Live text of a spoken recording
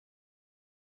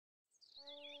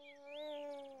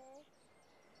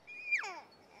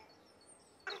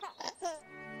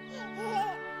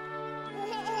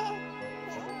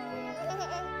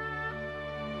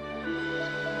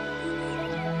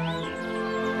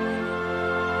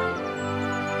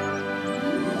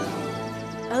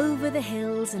Over the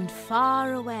hills and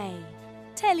far away,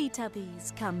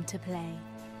 Teletubbies come to play.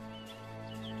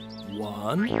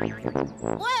 1,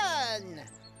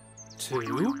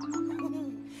 2,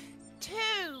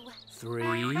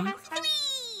 3,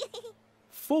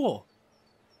 4.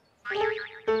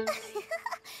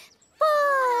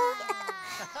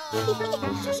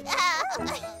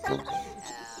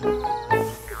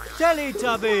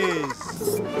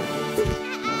 Teletubbies!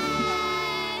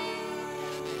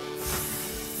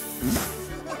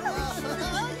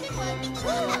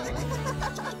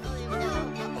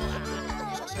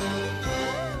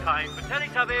 Time for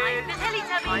Teletubbies!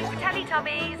 Time for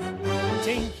Teletubbies!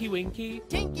 Tinky-Winky,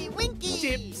 Tinky-Winky!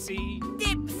 Dipsy,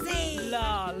 Dipsy!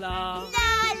 Laa-Laa,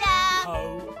 Laa-Laa!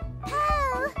 Ho,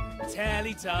 Ho!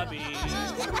 Teletubbies,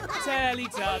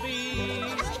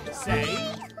 Teletubbies, say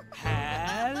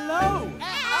hello.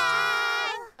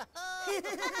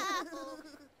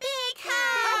 Big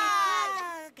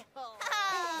hug!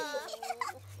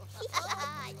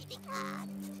 Big hug!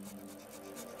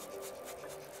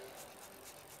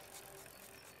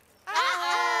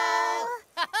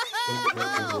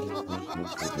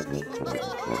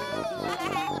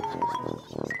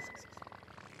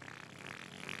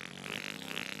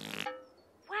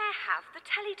 Where have the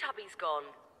Teletubbies gone?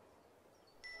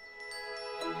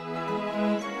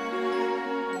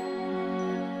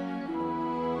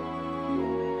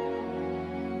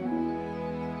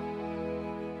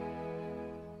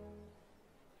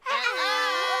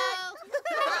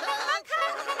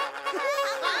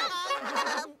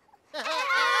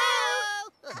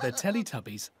 The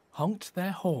Teletubbies honked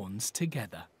their horns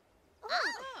together.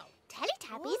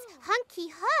 Teletubbies hunky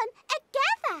horn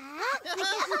together.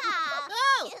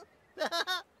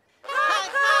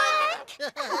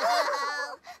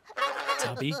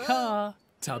 Tubby car,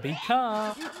 tubby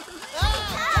car.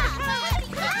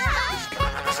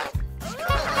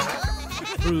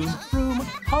 Vroom, vroom,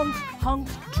 honk, honk,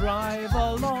 drive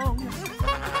along.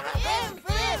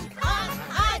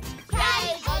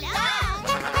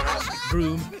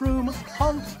 Vroom, vroom,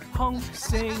 honk, honk,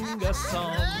 sing a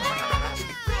song.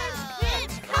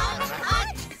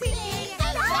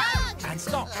 And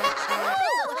stop.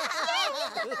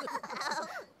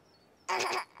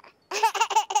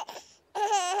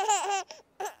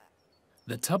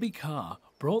 The tubby car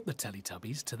brought the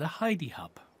Teletubbies to the Heidi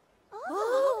Hub.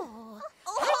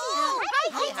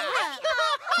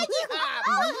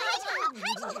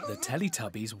 The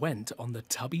Teletubbies went on the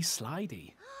Tubby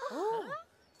Slidey.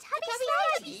 Tubby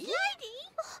Slidey?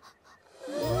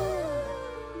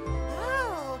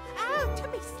 Oh,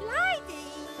 Tubby Slidey.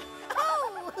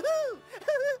 Oh,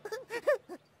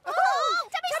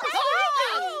 Tubby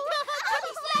Slidey.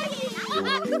 Tubby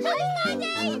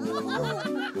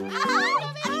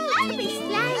Slidey.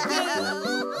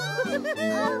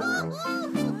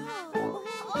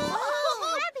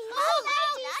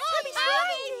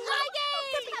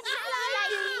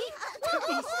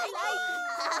 Tubby Slidey.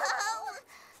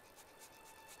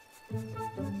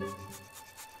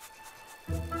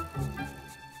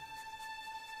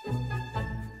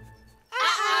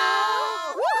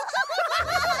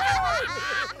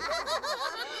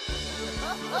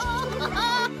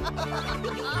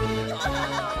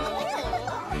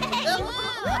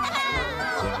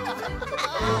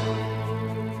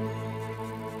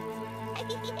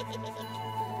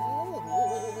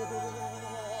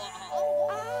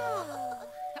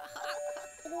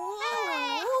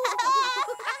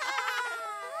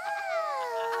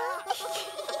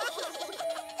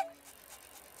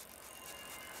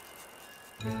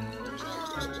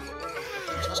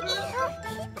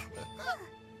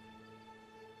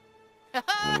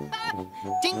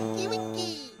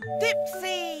 Tinky-Winky!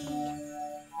 Dipsy!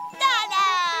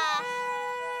 Laa-Laa!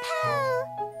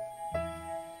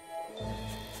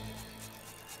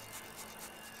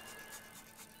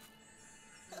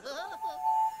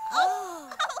 Oh!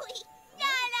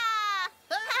 Laa-Laa!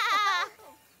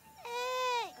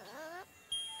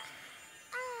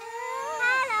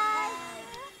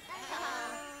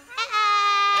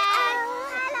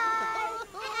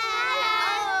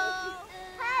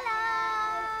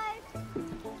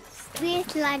 We're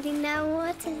sliding down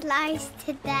water slides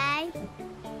today.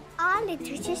 Our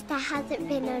little sister hasn't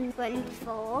been on one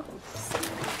before. Which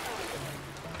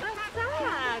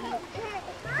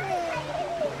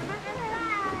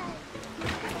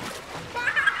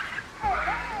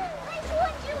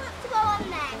one do you want to go on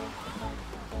then?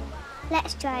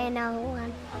 Let's try another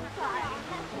one.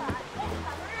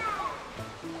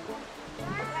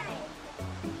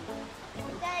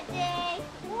 Ready?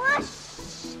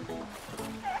 Whoosh!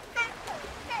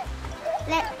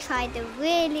 Let's try the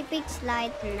really big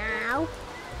slide now.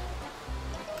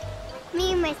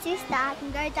 Me and my sister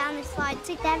can go down the slide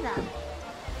together.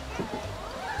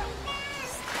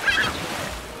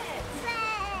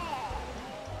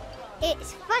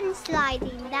 It's fun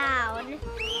sliding down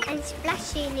and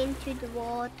splashing into the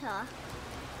water.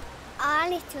 Our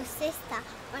little sister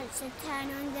wants to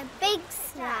turn on the big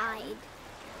slide.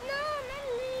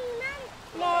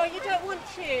 No, you don't want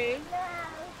to.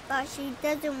 But she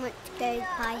doesn't want to go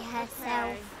by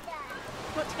herself.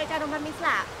 Want to go down on Mummy's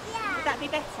lap? Yeah. Would that be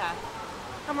better?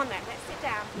 Come on then, let's sit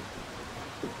down.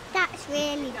 That's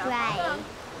really great.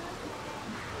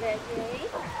 Ready?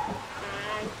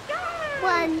 And go!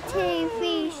 1, 2,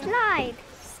 3, slide.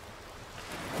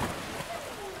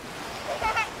 Is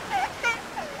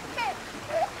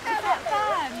that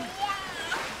fun?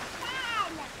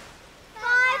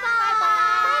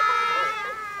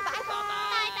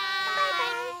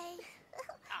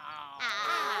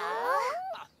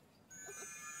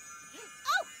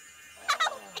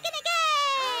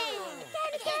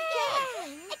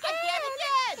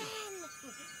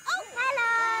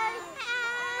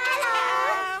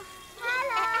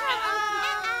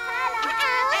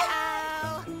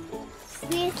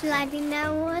 We're sliding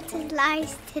down water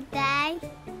slides today.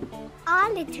 Our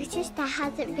little sister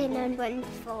hasn't been on one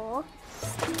before.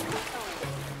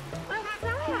 Well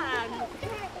done.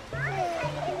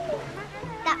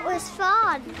 That was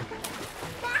fun.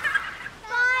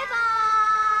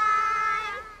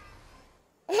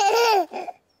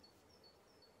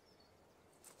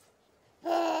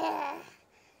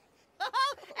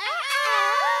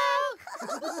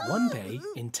 One day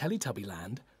in Teletubby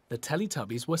Land, the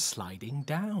Teletubbies were sliding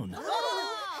down.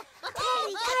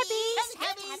 Teletubbies,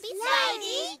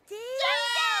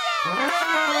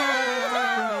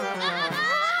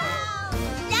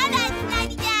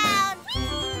 sliding down.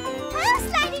 Laa-Laa's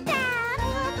sliding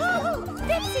down.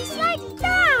 Dipsy's sliding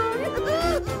down.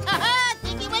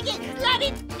 Tinky-Winky,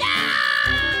 sliding down.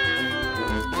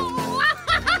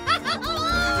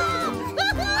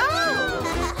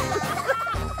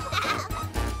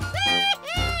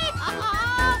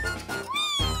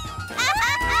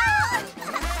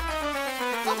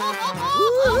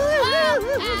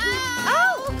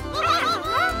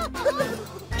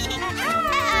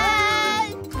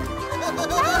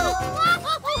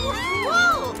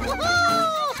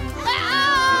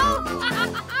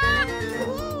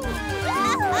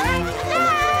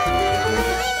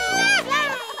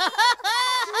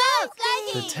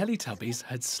 The Teletubbies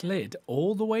had slid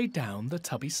all the way down the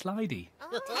Tubby Slidey.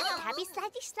 Teletubby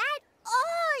slidey slide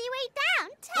all the way down.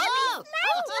 Tubby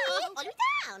slidey all the way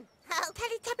down.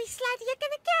 Teletubby slidey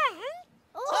again.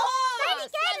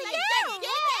 Slide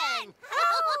again.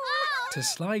 To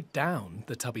slide down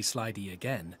the Tubby Slidey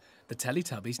again, the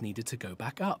Teletubbies needed to go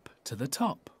back up to the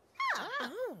top.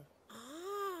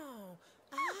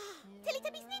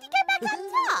 Teletubbies need to go back on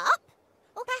top.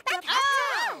 Back up.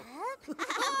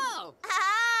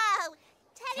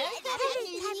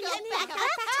 Teletubbies back up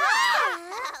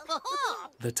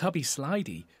top. The Tubby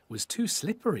Slidey was too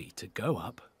slippery to go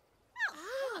up.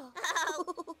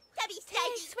 Tubby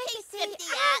slidey, too swippity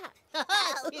up.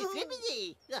 Too swippity.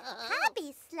 Tubby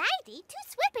slidey, too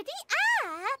swippity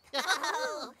up.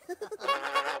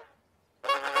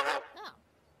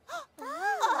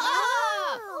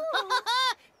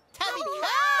 Tubby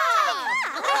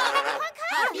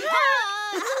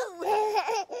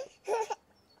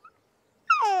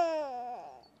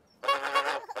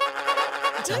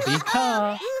Tubby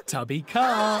car, Tubby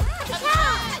car.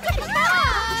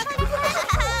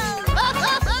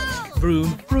 Vroom,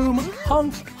 vroom,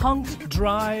 honk, honk,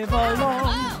 drive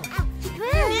along.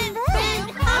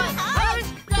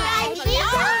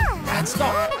 And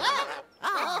stop.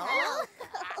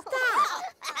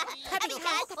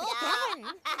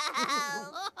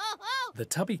 The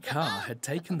Tubby car had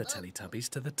taken the Teletubbies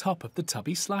to the top of the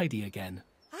Tubby Slidey again.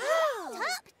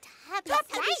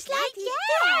 Tubby slidey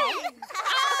again.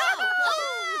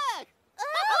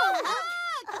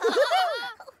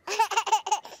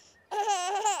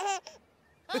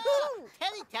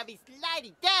 Teletubbies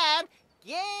sliding down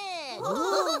again.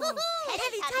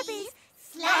 Teletubbies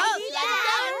sliding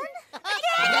down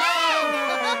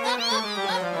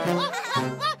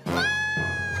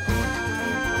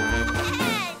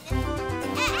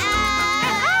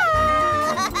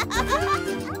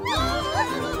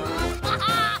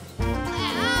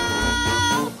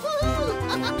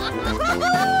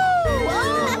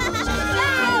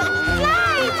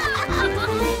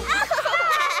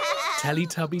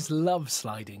Teletubbies love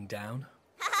sliding down.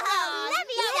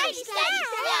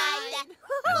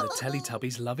 And the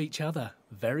Teletubbies love each other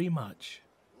very much.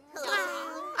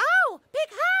 Oh, big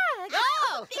hug!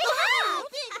 Oh, big hug!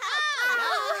 Big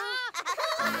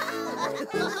hug!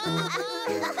 Big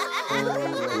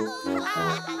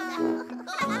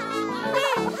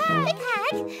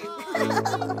hug.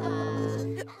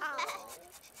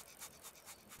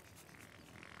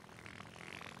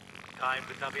 Time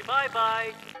for Tubby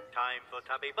bye-bye. Time for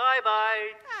Tubby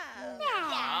bye-bye.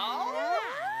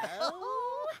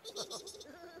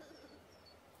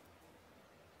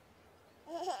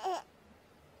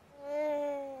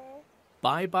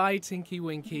 Bye-bye,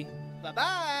 Tinky-Winky.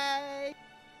 Bye-bye.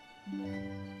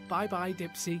 Bye-bye,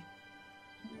 Dipsy.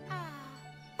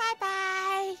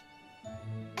 Bye-bye.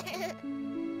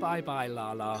 Bye-bye,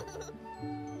 Laa-Laa.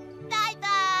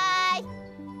 Bye-bye.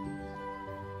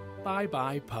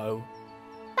 Bye-bye, Po.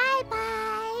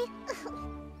 Bye-bye.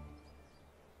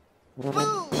 Boo!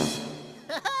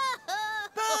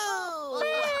 Boo!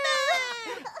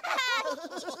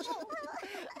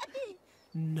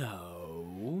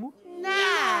 No. No.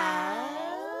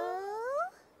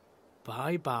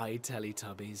 Bye-bye,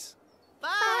 Teletubbies.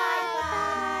 Bye-bye.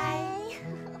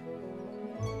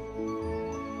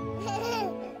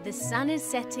 The sun is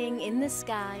setting in the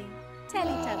sky.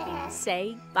 Teletubbies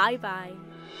say bye-bye.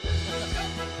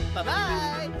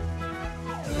 Bye-bye.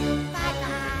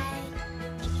 Bye-bye.